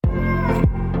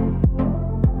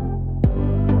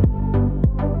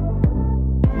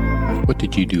What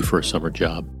did you do for a summer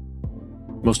job?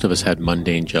 Most of us had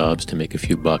mundane jobs to make a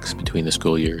few bucks between the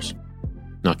school years.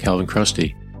 Not Calvin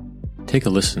Chrustie. Take a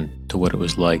listen to what it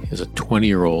was like as a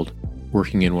 20-year-old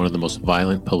working in one of the most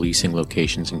violent policing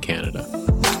locations in Canada.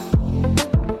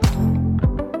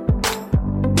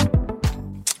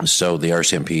 So the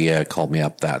RCMP called me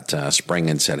up that spring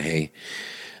and said, hey,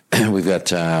 we've got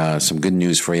some good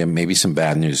news for you, maybe some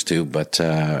bad news too, but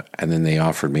and then they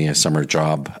offered me a summer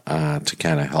job to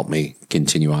kind of help me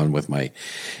continue on with my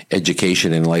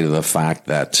education in light of the fact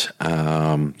that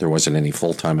there wasn't any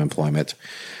full-time employment.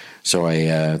 So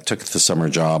I took the summer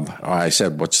job. I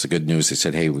said, what's the good news? They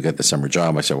said, hey, we got the summer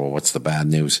job. I said, well, what's the bad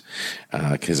news?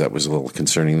 Because that was a little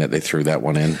concerning that they threw that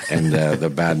one in. And the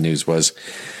bad news was,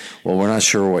 well, we're not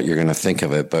sure what you're going to think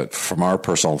of it, but from our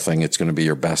personal thing, it's going to be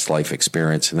your best life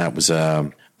experience. And that was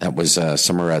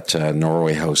summer at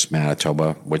Norway House,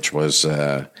 Manitoba, which was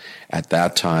at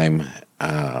that time,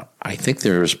 I think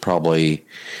there was probably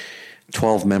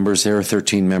 12 members there,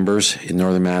 13 members in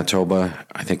northern Manitoba.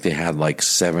 I think they had like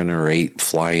 7 or 8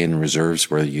 fly-in reserves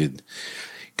where you'd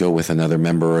go with another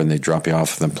member and they'd drop you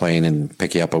off the plane and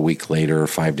pick you up a week later or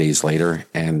 5 days later.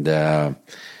 And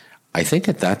I think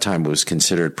at that time it was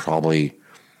considered probably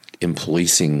in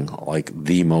policing like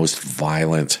the most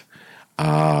violent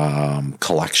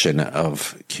collection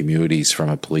of communities from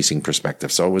a policing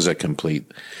perspective. So it was a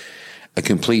complete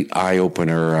eye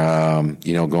opener.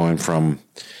 Going from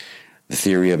the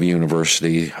theory of a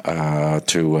university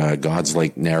to God's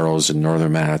Lake Narrows in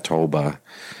northern Manitoba,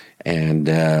 and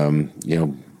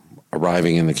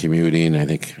arriving in the community. And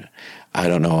I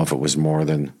don't know if it was more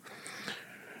than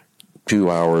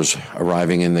 2 hours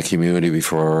arriving in the community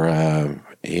before, I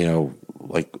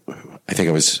think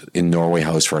I was in Norway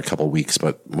House for a couple of weeks,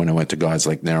 but when I went to God's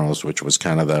Lake Narrows, which was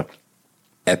kind of the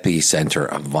epicenter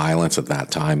of violence at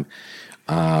that time,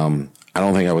 I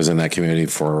don't think I was in that community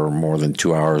for more than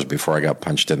 2 hours before I got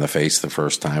punched in the face the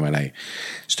first time. And I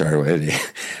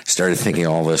started thinking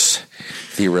all this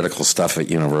theoretical stuff at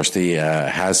university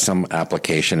has some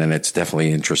application, and it's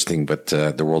definitely interesting, but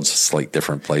the world's a slight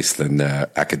different place than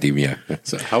academia.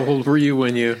 So how old were you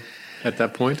at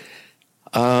that point?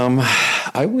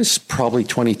 I was probably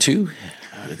 22.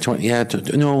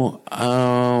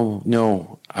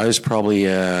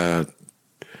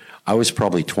 I was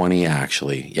probably 20,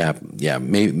 actually. Yeah,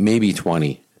 maybe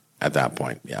 20 at that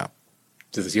point, yeah.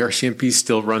 Does the RCMP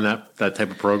still run that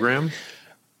type of program?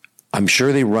 I'm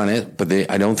sure they run it, but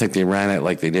I don't think they ran it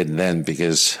like they did then,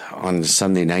 because on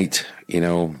Sunday night,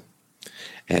 and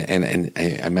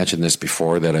I mentioned this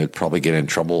before that I'd probably get in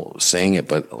trouble saying it,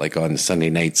 but like on Sunday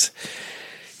nights,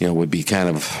 would be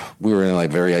we were in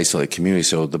like very isolated community,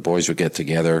 so the boys would get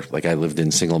together. Like I lived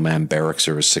in single man barracks,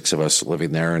 there was 6 of us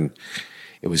living there, and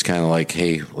it was kind of like,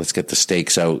 hey, let's get the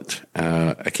steaks out,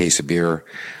 a case of beer,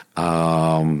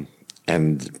 and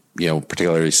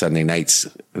particularly Sunday nights,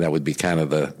 that would be kind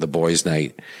of the boys'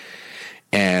 night.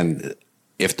 And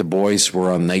if the boys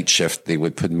were on night shift, they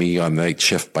would put me on night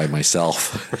shift by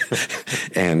myself.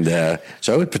 And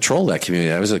so I would patrol that community.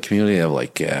 That was a community of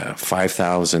like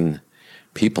 5,000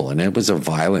 people, and it was a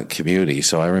violent community.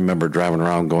 So I remember driving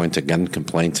around, going to gun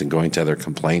complaints and going to other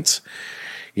complaints,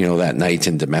 that night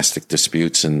in domestic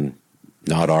disputes and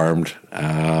not armed,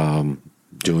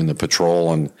 doing the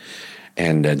patrol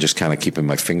and just kind of keeping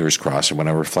my fingers crossed. And when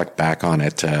I reflect back on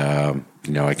it, I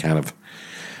kind of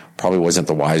probably wasn't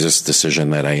the wisest decision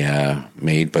that I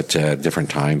made, but different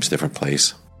times, different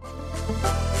place.